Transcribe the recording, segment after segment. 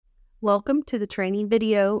Welcome to the training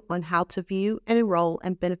video on how to view and enroll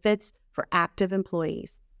in benefits for active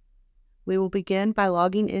employees. We will begin by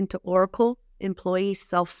logging into Oracle Employee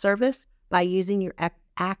Self-Service by using your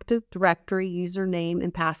Active Directory username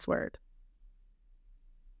and password.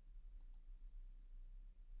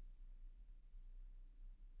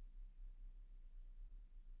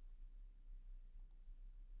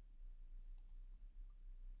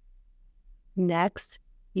 Next,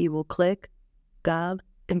 you will click Gov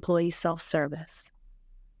Employee Self-Service.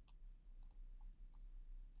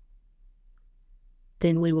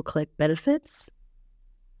 Then we will click Benefits,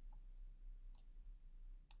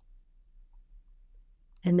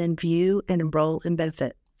 and then View and Enroll in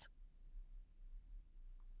Benefits.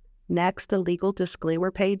 Next, a legal disclaimer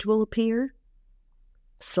page will appear.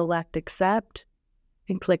 Select Accept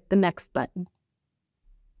and click the Next button.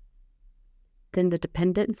 Then the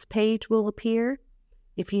Dependents page will appear.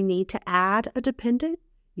 If you need to add a dependent,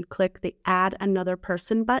 you click the Add Another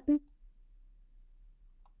Person button.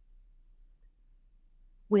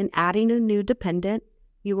 When adding a new dependent,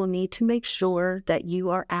 you will need to make sure that you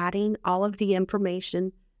are adding all of the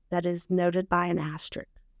information that is noted by an asterisk.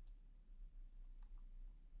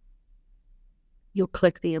 You'll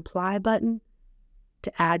click the Apply button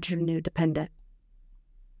to add your new dependent.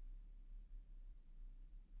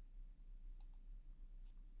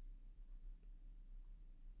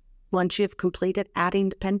 Once you have completed adding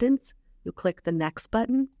dependents, you'll click the Next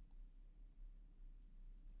button.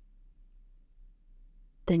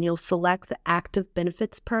 Then you'll select the Active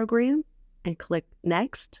Benefits program and click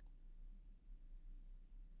Next.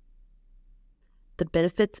 The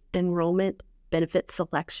Benefits Enrollment Benefit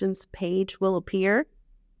Selections page will appear.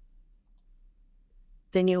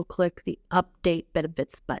 Then you'll click the Update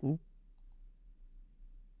Benefits button.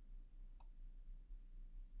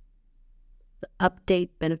 The Update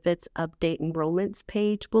Benefits Update Enrollments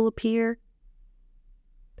page will appear.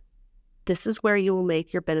 This is where you will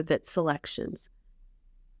make your benefit selections.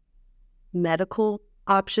 Medical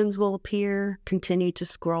options will appear. Continue to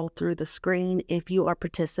scroll through the screen. If you are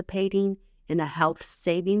participating in a health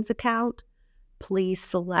savings account, please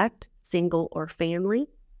select single or family.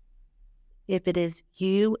 If it is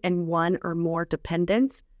you and one or more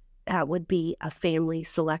dependents, that would be a family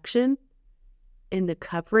selection. In the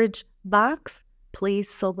coverage box, please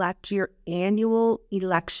select your annual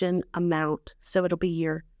election amount. So it'll be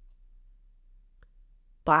your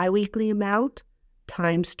biweekly amount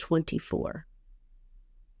times 24.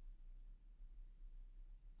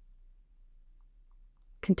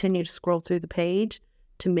 Continue to scroll through the page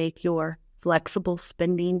to make your flexible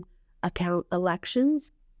spending account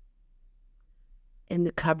elections. In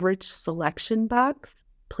the coverage selection box,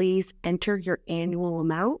 please enter your annual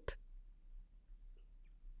amount.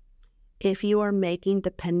 If you are making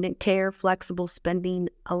dependent care flexible spending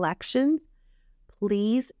elections,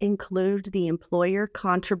 please include the employer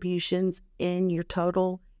contributions in your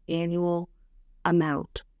total annual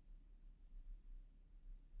amount.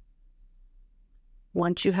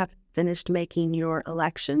 Once you have finished making your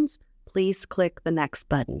elections, please click the Next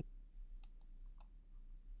button.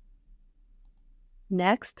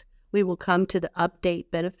 Next, we will come to the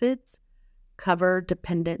Update Benefits Cover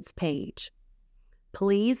Dependents page.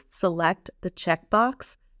 Please select the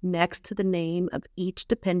checkbox next to the name of each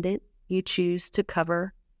dependent you choose to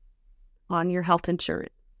cover on your health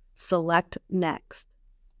insurance. Select Next.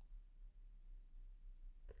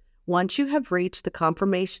 Once you have reached the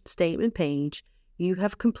confirmation statement page, you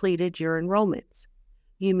have completed your enrollments.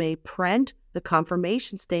 You may print the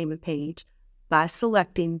confirmation statement page by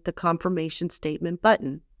selecting the confirmation statement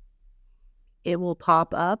button. It will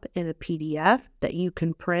pop up in a PDF that you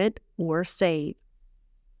can print or save.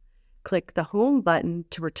 Click the Home button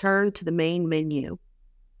to return to the main menu.